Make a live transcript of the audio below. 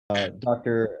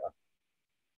Dr.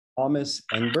 Thomas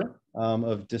Engber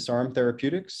of Disarm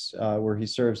Therapeutics, where he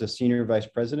serves as Senior Vice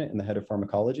President and the Head of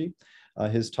Pharmacology.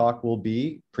 His talk will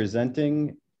be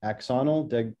presenting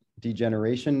axonal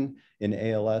degeneration in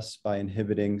ALS by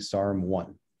inhibiting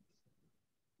SARM1.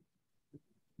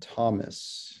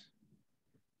 Thomas.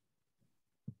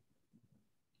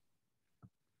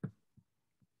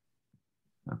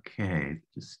 Okay,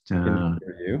 just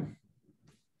you.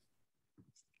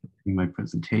 Bring my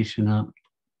presentation up.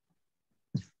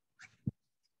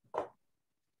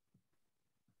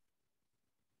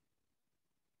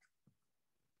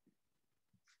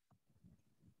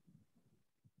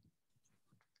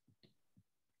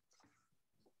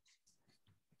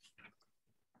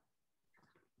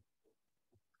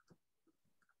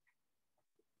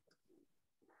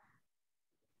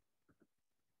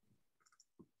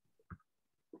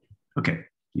 Okay,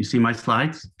 you see my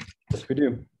slides? Yes, we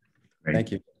do. Great.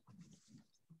 Thank you.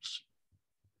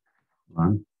 Hold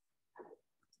on.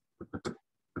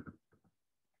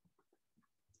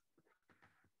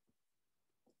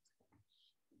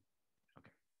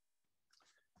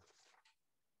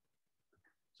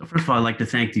 So first of all, I'd like to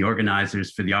thank the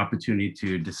organizers for the opportunity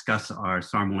to discuss our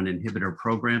SARM1 inhibitor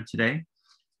program today.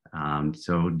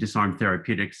 So Disarm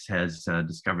Therapeutics has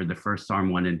discovered the first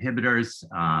SARM1 inhibitors,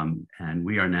 and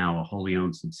we are now a wholly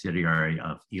owned subsidiary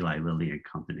of Eli Lilly and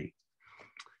Company.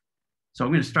 So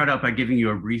I'm going to start out by giving you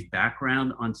a brief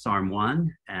background on SARM1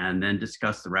 and then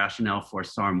discuss the rationale for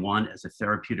SARM1 as a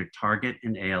therapeutic target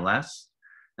in ALS.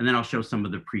 And then I'll show some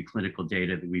of the preclinical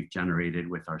data that we've generated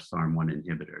with our SARM1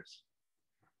 inhibitors.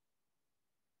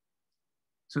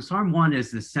 So SARM1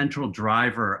 is the central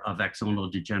driver of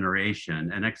axonal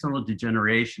degeneration, and axonal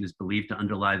degeneration is believed to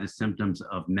underlie the symptoms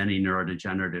of many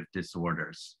neurodegenerative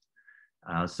disorders.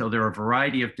 So there are a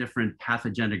variety of different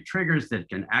pathogenic triggers that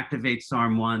can activate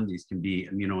SARM1. These can be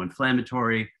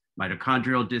immunoinflammatory,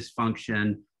 mitochondrial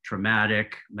dysfunction,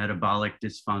 traumatic, metabolic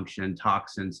dysfunction,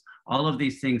 toxins. All of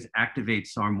these things activate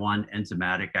SARM1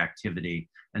 enzymatic activity,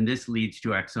 and this leads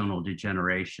to axonal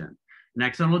degeneration. And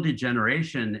axonal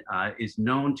degeneration is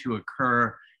known to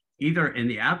occur either in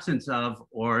the absence of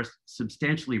or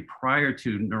substantially prior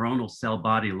to neuronal cell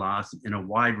body loss in a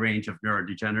wide range of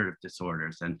neurodegenerative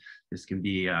disorders. And this can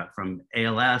be from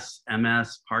ALS,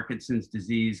 MS, Parkinson's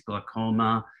disease,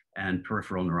 glaucoma, and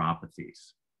peripheral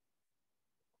neuropathies.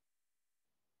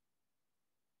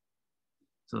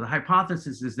 So the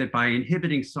hypothesis is that by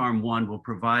inhibiting SARM1 will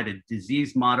provide a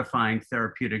disease-modifying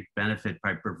therapeutic benefit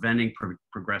by preventing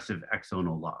progressive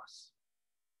axonal loss.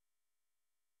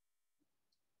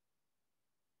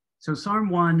 So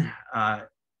SARM1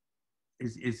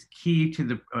 is key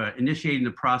to initiating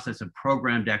the process of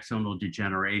programmed axonal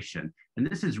degeneration. And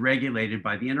this is regulated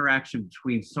by the interaction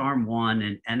between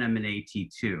SARM1 and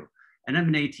NMNAT2.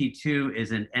 NMNAT2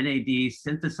 is an NAD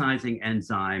synthesizing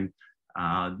enzyme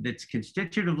that's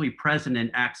constitutively present in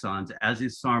axons, as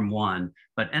is SARM1,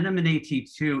 but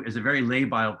NMNAT2 is a very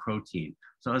labile protein.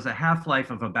 So it has a half-life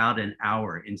of about an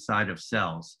hour inside of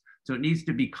cells. So it needs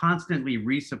to be constantly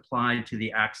resupplied to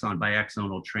the axon by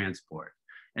axonal transport.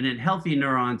 And in healthy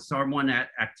neurons, SARM1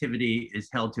 activity is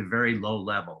held to very low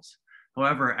levels.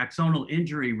 However, axonal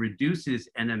injury reduces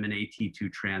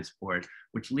NMNAT2 transport,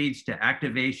 which leads to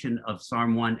activation of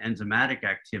SARM1 enzymatic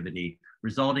activity,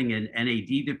 resulting in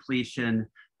NAD depletion,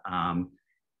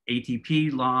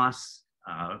 ATP loss,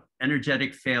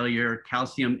 energetic failure,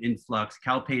 calcium influx,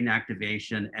 calpain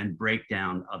activation, and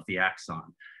breakdown of the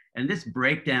axon. And this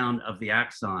breakdown of the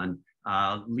axon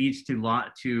leads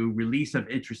to release of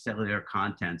intracellular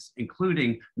contents,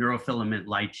 including neurofilament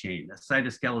light chain, a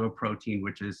cytoskeletal protein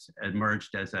which has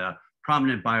emerged as a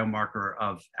prominent biomarker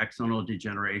of axonal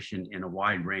degeneration in a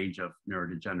wide range of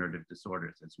neurodegenerative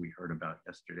disorders, as we heard about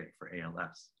yesterday for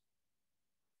ALS.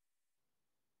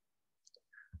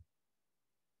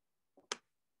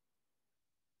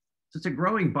 So it's a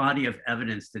growing body of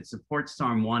evidence that supports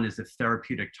SARM1 as a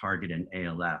therapeutic target in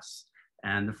ALS.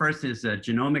 And the first is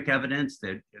genomic evidence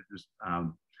that was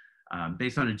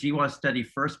based on a GWAS study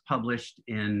first published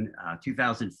in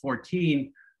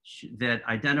 2014 that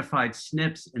identified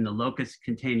SNPs in the locus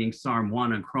containing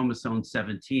SARM1 on chromosome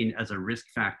 17 as a risk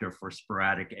factor for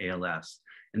sporadic ALS.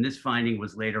 And this finding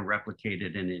was later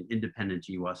replicated in an independent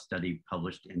GWAS study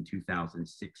published in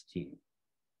 2016.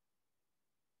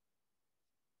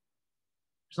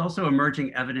 There's also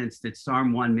emerging evidence that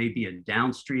SARM1 may be a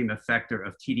downstream effector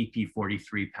of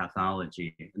TDP43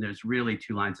 pathology. And there's really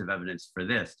two lines of evidence for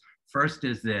this. First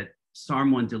is that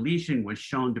SARM1 deletion was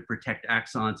shown to protect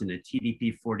axons in a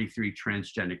TDP43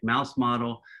 transgenic mouse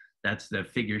model. That's the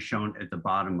figure shown at the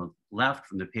bottom of left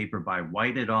from the paper by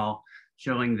White et al.,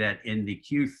 showing that in the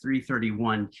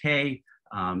Q331K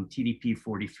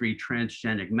TDP43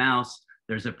 transgenic mouse,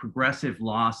 there's a progressive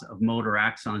loss of motor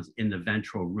axons in the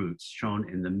ventral roots, shown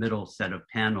in the middle set of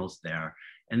panels there.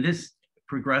 And this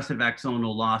progressive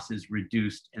axonal loss is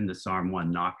reduced in the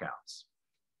SARM1 knockouts.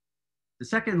 The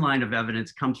second line of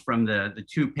evidence comes from the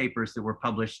two papers that were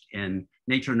published in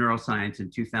Nature Neuroscience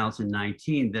in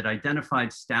 2019 that identified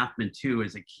STAFMan2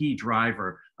 as a key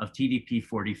driver of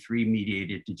TDP43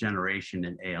 mediated degeneration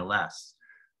in ALS.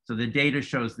 So the data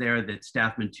shows there that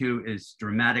STAFMan2 is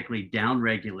dramatically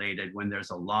downregulated when there's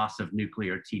a loss of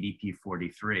nuclear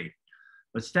TDP43.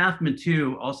 But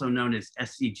STAFMan2, also known as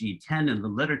SCG10 in the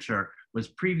literature, was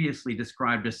previously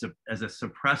described as a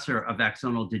suppressor of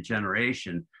axonal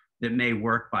degeneration that may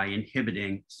work by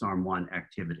inhibiting SARM1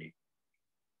 activity.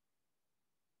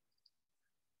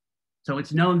 So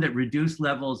it's known that reduced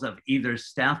levels of either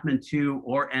STAFMan2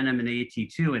 or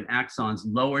NMNAT2 in axons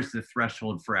lowers the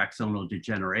threshold for axonal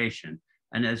degeneration.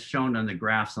 And as shown on the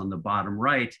graphs on the bottom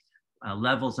right,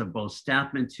 levels of both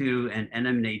STAFMan2 and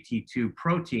NMNAT2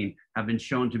 protein have been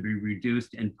shown to be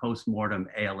reduced in postmortem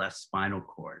ALS spinal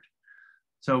cord.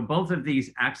 So both of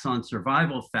these axon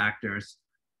survival factors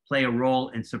play a role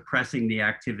in suppressing the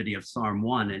activity of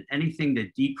SARM1, and anything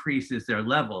that decreases their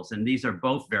levels, and these are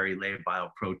both very labile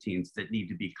proteins that need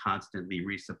to be constantly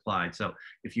resupplied. So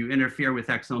if you interfere with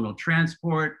axonal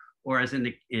transport, or as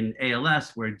in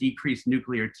ALS, where decreased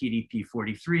nuclear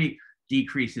TDP43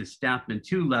 decreases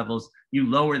STAFMan2 levels, you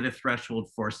lower the threshold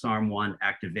for SARM1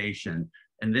 activation.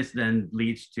 And this then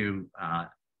leads to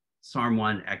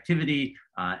SARM1 activity,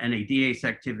 NADase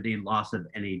activity, loss of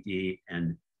NAD,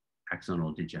 and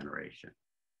axonal degeneration.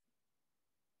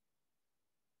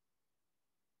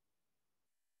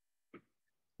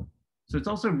 So it's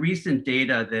also recent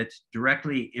data that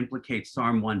directly implicates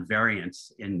SARM1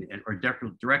 variants or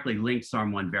directly link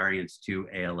SARM1 variants to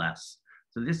ALS.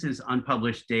 So this is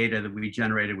unpublished data that we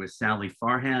generated with Sally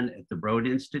Farhan at the Broad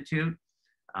Institute.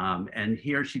 And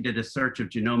here she did a search of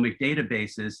genomic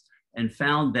databases and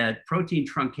found that protein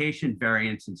truncation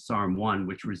variants in SARM1,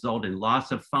 which result in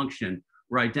loss of function,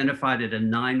 were identified at a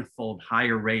 9-fold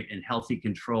higher rate in healthy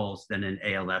controls than in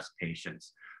ALS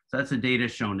patients. So that's the data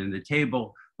shown in the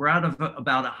table. We're out of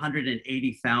about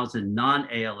 180,000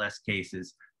 non-ALS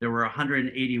cases. There were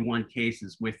 181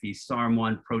 cases with these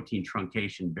SARM1 protein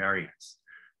truncation variants.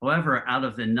 However, out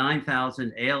of the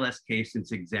 9,000 ALS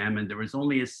cases examined, there was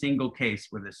only a single case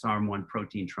with a SARM1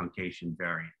 protein truncation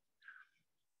variant.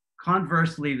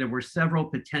 Conversely, there were several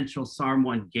potential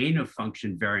SARM1 gain of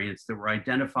function variants that were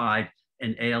identified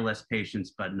in ALS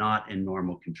patients, but not in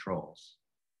normal controls.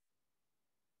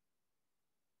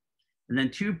 And then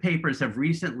two papers have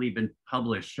recently been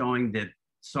published showing that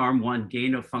SARM1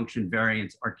 gain of function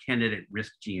variants are candidate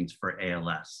risk genes for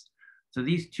ALS. So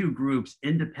these two groups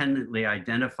independently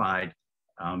identified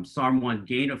SARM1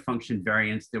 gain of function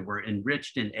variants that were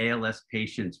enriched in ALS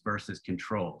patients versus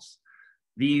controls.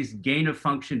 These gain of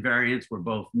function variants were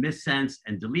both missense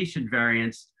and deletion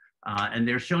variants, and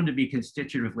they're shown to be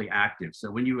constitutively active. So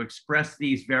when you express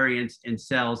these variants in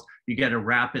cells, you get a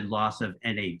rapid loss of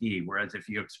NAD, whereas if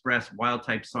you express wild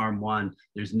type SARM1,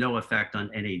 there's no effect on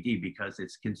NAD because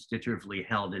it's constitutively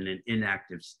held in an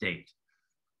inactive state.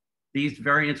 These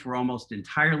variants were almost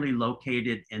entirely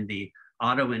located in the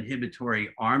autoinhibitory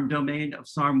arm domain of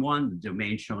SARM1, the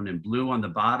domain shown in blue on the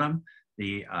bottom.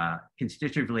 The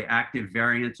constitutively active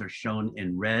variants are shown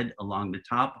in red along the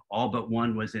top. All but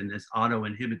one was in this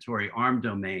autoinhibitory arm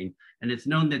domain. And it's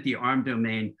known that the arm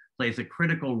domain plays a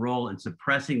critical role in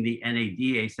suppressing the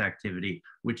NADase activity,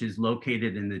 which is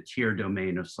located in the TIR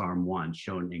domain of SARM1,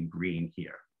 shown in green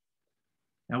here.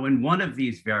 Now, when one of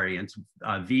these variants,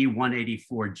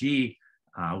 V184G,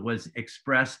 was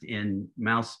expressed in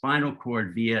mouse spinal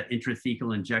cord via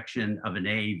intrathecal injection of an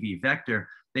AAV vector,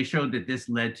 they showed that this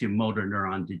led to motor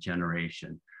neuron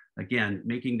degeneration. Again,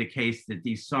 making the case that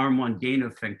these SARM1 gain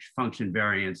of function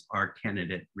variants are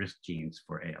candidate risk genes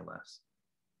for ALS.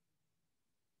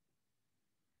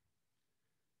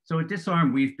 So at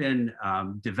Disarm, we've been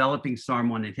developing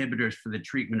SARM1 inhibitors for the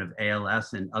treatment of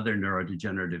ALS and other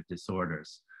neurodegenerative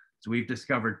disorders. So we've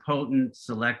discovered potent,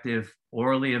 selective,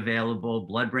 orally available,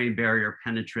 blood-brain barrier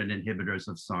penetrant inhibitors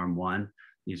of SARM1.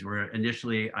 These were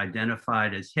initially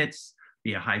identified as hits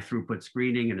via high throughput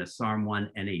screening in a SARM1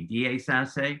 NADase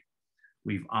assay.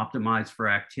 We've optimized for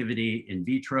activity in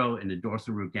vitro in the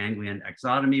dorsal root ganglion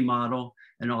exotomy model,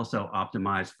 and also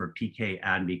optimized for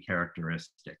PK/ADME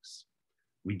characteristics.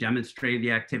 We demonstrated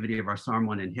the activity of our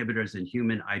SARM1 inhibitors in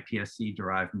human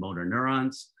iPSC-derived motor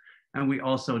neurons, and we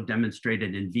also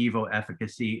demonstrated in vivo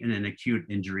efficacy in an acute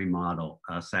injury model,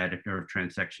 a sciatic nerve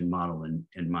transection model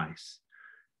in mice.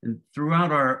 And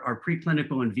throughout our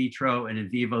preclinical in vitro and in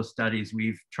vivo studies,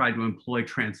 we've tried to employ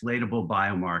translatable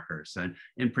biomarkers, and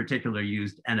in particular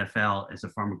used NFL as a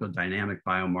pharmacodynamic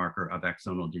biomarker of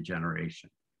axonal degeneration.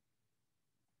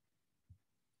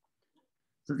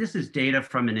 So this is data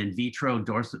from an in vitro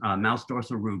mouse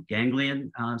dorsal root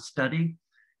ganglion study.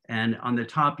 And on the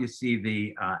top, you see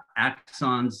the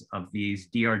axons of these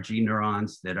DRG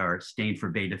neurons that are stained for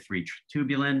beta-3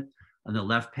 tubulin. On the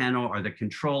left panel are the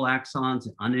control axons,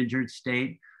 uninjured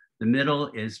state. The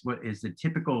middle is what is the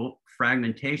typical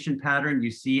fragmentation pattern you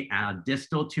see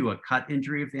distal to a cut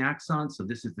injury of the axon. So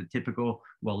this is the typical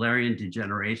Wallerian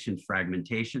degeneration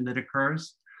fragmentation that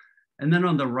occurs. And then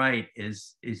on the right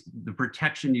is the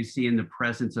protection you see in the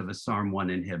presence of a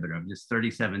SARM1 inhibitor, this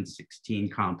 3716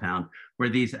 compound, where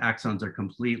these axons are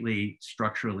completely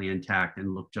structurally intact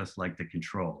and look just like the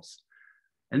controls.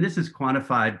 And this is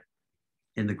quantified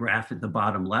in the graph at the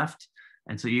bottom left.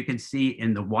 And so you can see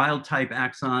in the wild type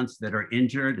axons that are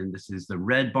injured, and this is the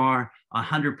red bar,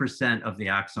 100% of the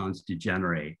axons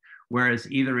degenerate.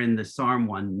 Whereas either in the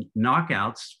SARM1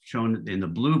 knockouts shown in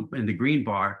the green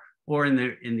bar, or in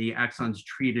the axons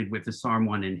treated with the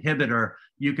SARM1 inhibitor,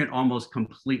 you can almost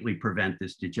completely prevent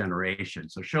this degeneration.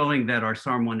 So showing that our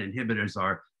SARM1 inhibitors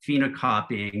are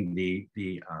phenocopying the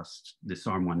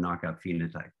SARM1 knockout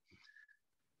phenotype.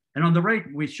 And on the right,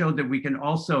 we showed that we can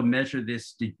also measure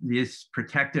this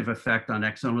protective effect on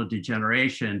axonal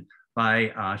degeneration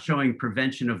by showing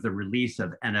prevention of the release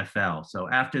of NFL. So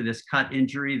after this cut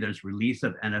injury, there's release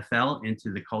of NFL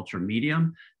into the culture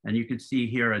medium. And you can see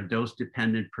here a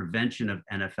dose-dependent prevention of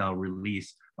NFL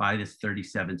release by this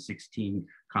 3716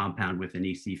 compound with an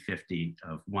EC50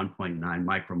 of 1.9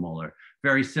 micromolar.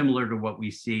 Very similar to what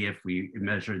we see if we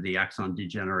measure the axon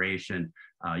degeneration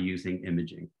using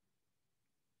imaging.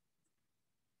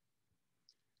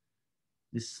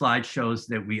 This slide shows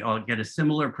that we all get a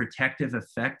similar protective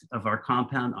effect of our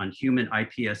compound on human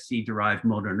iPSC-derived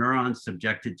motor neurons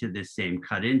subjected to this same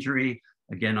cut injury.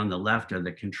 Again, on the left are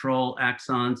the control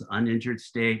axons, uninjured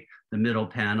state. The middle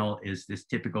panel is this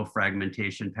typical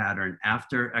fragmentation pattern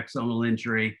after axonal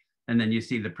injury. And then you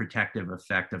see the protective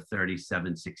effect of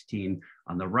 3716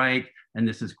 on the right. And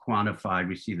this is quantified.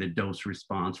 We see the dose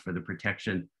response for the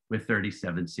protection with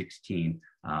 3716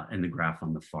 in the graph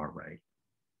on the far right.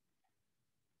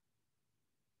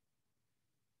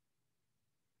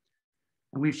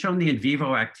 And we've shown the in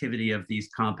vivo activity of these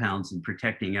compounds in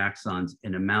protecting axons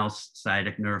in a mouse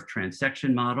sciatic nerve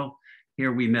transection model.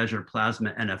 Here we measure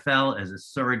plasma NFL as a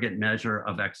surrogate measure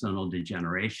of axonal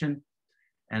degeneration.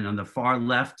 And on the far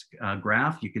left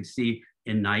graph, you can see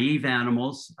in naive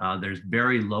animals, there's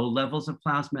very low levels of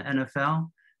plasma NFL.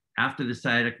 After the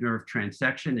sciatic nerve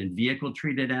transection in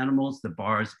vehicle-treated animals, the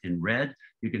bars in red,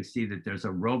 you can see that there's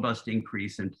a robust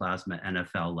increase in plasma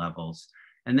NFL levels.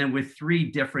 And then with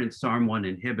 3 different SARM1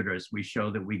 inhibitors, we show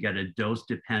that we get a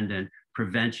dose-dependent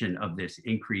prevention of this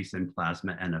increase in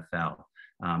plasma NFL.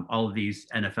 All of these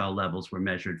NFL levels were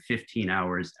measured 15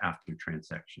 hours after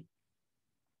transection.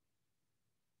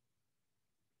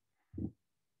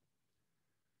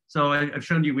 So I've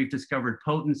shown you we've discovered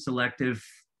potent, selective,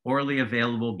 orally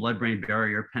available blood-brain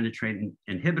barrier penetrating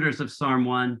inhibitors of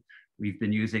SARM1. We've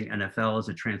been using NFL as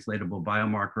a translatable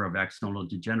biomarker of axonal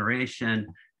degeneration.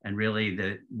 And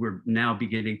really we're now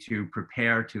beginning to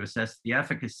prepare to assess the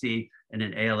efficacy in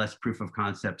an ALS proof of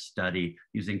concept study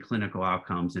using clinical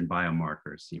outcomes and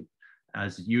biomarkers.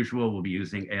 As usual, we'll be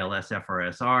using ALS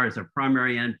FRSR as a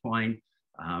primary endpoint.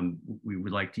 We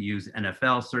would like to use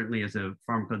NFL certainly as a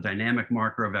pharmacodynamic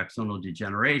marker of axonal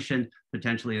degeneration,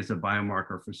 potentially as a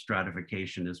biomarker for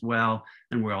stratification as well.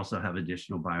 And we also have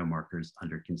additional biomarkers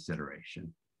under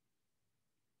consideration.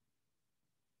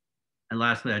 And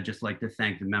lastly, I'd just like to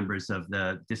thank the members of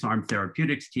the Disarm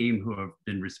Therapeutics team who have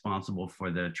been responsible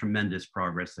for the tremendous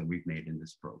progress that we've made in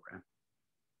this program.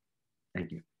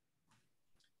 Thank you.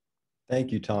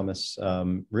 Thank you, Thomas.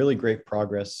 Really great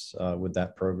progress with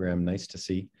that program. Nice to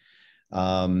see.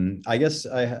 I guess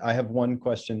I have one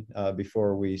question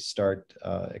before we start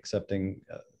accepting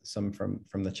some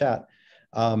from the chat.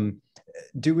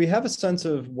 Do we have a sense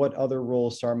of what other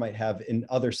roles SAR might have in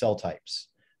other cell types?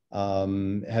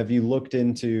 Have you looked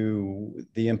into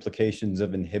the implications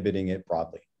of inhibiting it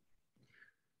broadly?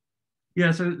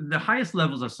 Yeah, so the highest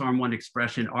levels of SARM1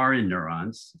 expression are in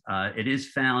neurons. It is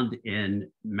found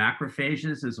in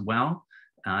macrophages as well.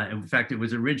 In fact, it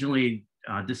was originally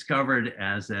discovered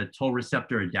as a toll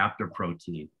receptor adapter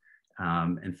protein.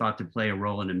 and thought to play a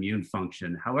role in immune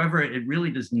function. However, it really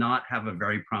does not have a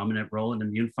very prominent role in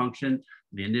immune function.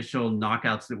 The initial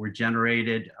knockouts that were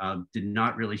generated did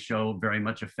not really show very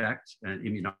much effect, and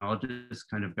immunologists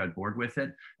kind of got bored with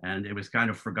it, and it was kind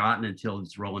of forgotten until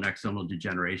its role in axonal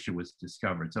degeneration was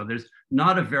discovered. So there's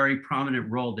not a very prominent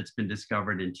role that's been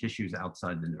discovered in tissues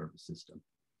outside the nervous system.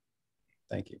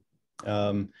 Thank you.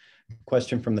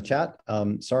 Question from the chat.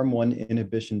 SARM1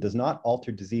 inhibition does not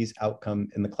alter disease outcome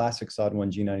in the classic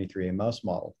SOD1 G93A mouse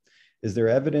model. Is there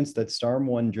evidence that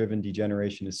SARM1-driven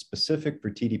degeneration is specific for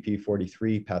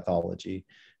TDP43 pathology,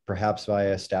 perhaps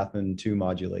via Stathmin-2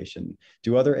 modulation?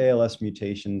 Do other ALS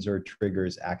mutations or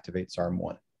triggers activate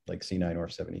SARM1, like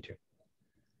C9orf72?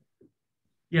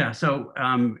 Yeah, so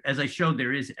as I showed,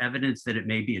 there is evidence that it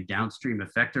may be a downstream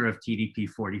effector of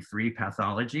TDP43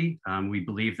 pathology. We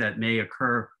believe that may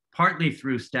occur partly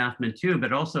through Stathmin-2,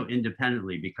 but also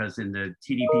independently, because in the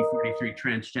TDP43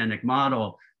 transgenic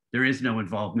model, there is no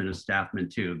involvement of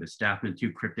Stathmin-2. The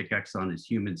Stathmin-2 cryptic exon is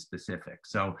human specific.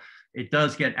 So it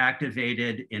does get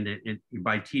activated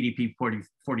by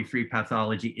TDP43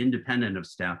 pathology independent of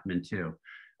Stathmin-2.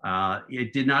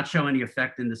 It did not show any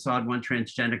effect in the SOD1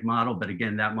 transgenic model, but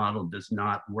again, that model does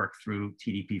not work through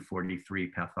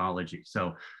TDP43 pathology.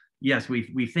 So yes,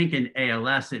 we think in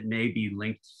ALS, it may be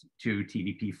linked to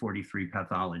TDP43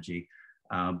 pathology.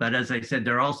 But as I said,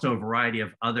 there are also a variety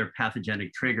of other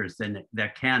pathogenic triggers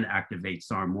that can activate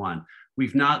SARM1.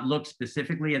 We've not looked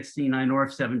specifically at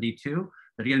C9orf72,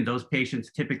 but again, those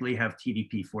patients typically have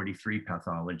TDP43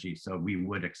 pathology. So we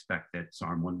would expect that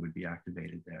SARM1 would be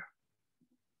activated there.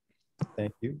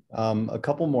 Thank you. A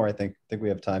couple more, I think we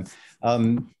have time.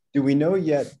 Do we know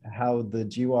yet how the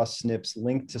GWAS SNPs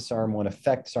linked to SARM1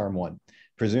 affect SARM1?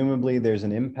 Presumably there's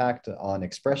an impact on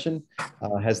expression.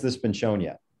 Has this been shown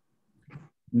yet?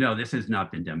 No, this has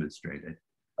not been demonstrated.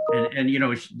 And you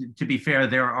know, to be fair,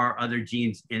 there are other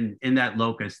genes in that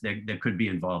locus that could be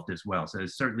involved as well. So it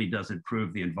certainly doesn't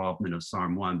prove the involvement of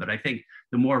SARM1. But I think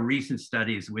the more recent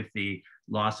studies with the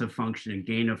loss of function and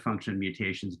gain of function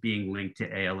mutations being linked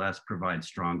to ALS provide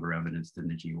stronger evidence than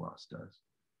the GWAS does.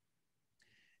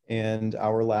 And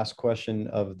our last question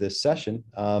of this session,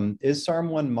 is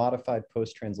SARM1 modified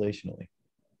post-translationally?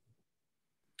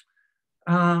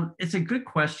 It's a good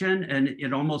question, and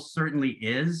it almost certainly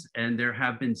is. And there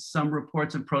have been some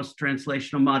reports of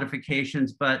post-translational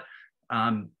modifications, but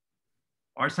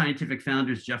our scientific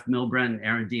founders, Jeff Milbrand and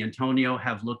Aaron D'Antonio,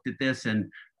 have looked at this, and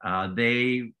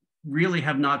they really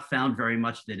have not found very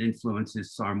much that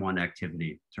influences SARM1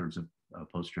 activity in terms of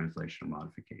post-translational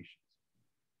modifications.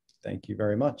 Thank you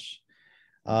very much.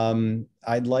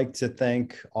 I'd like to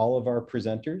thank all of our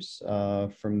presenters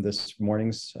from this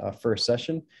morning's first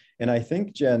session. And I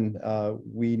think, Jen,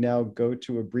 we now go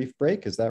to a brief break. Is that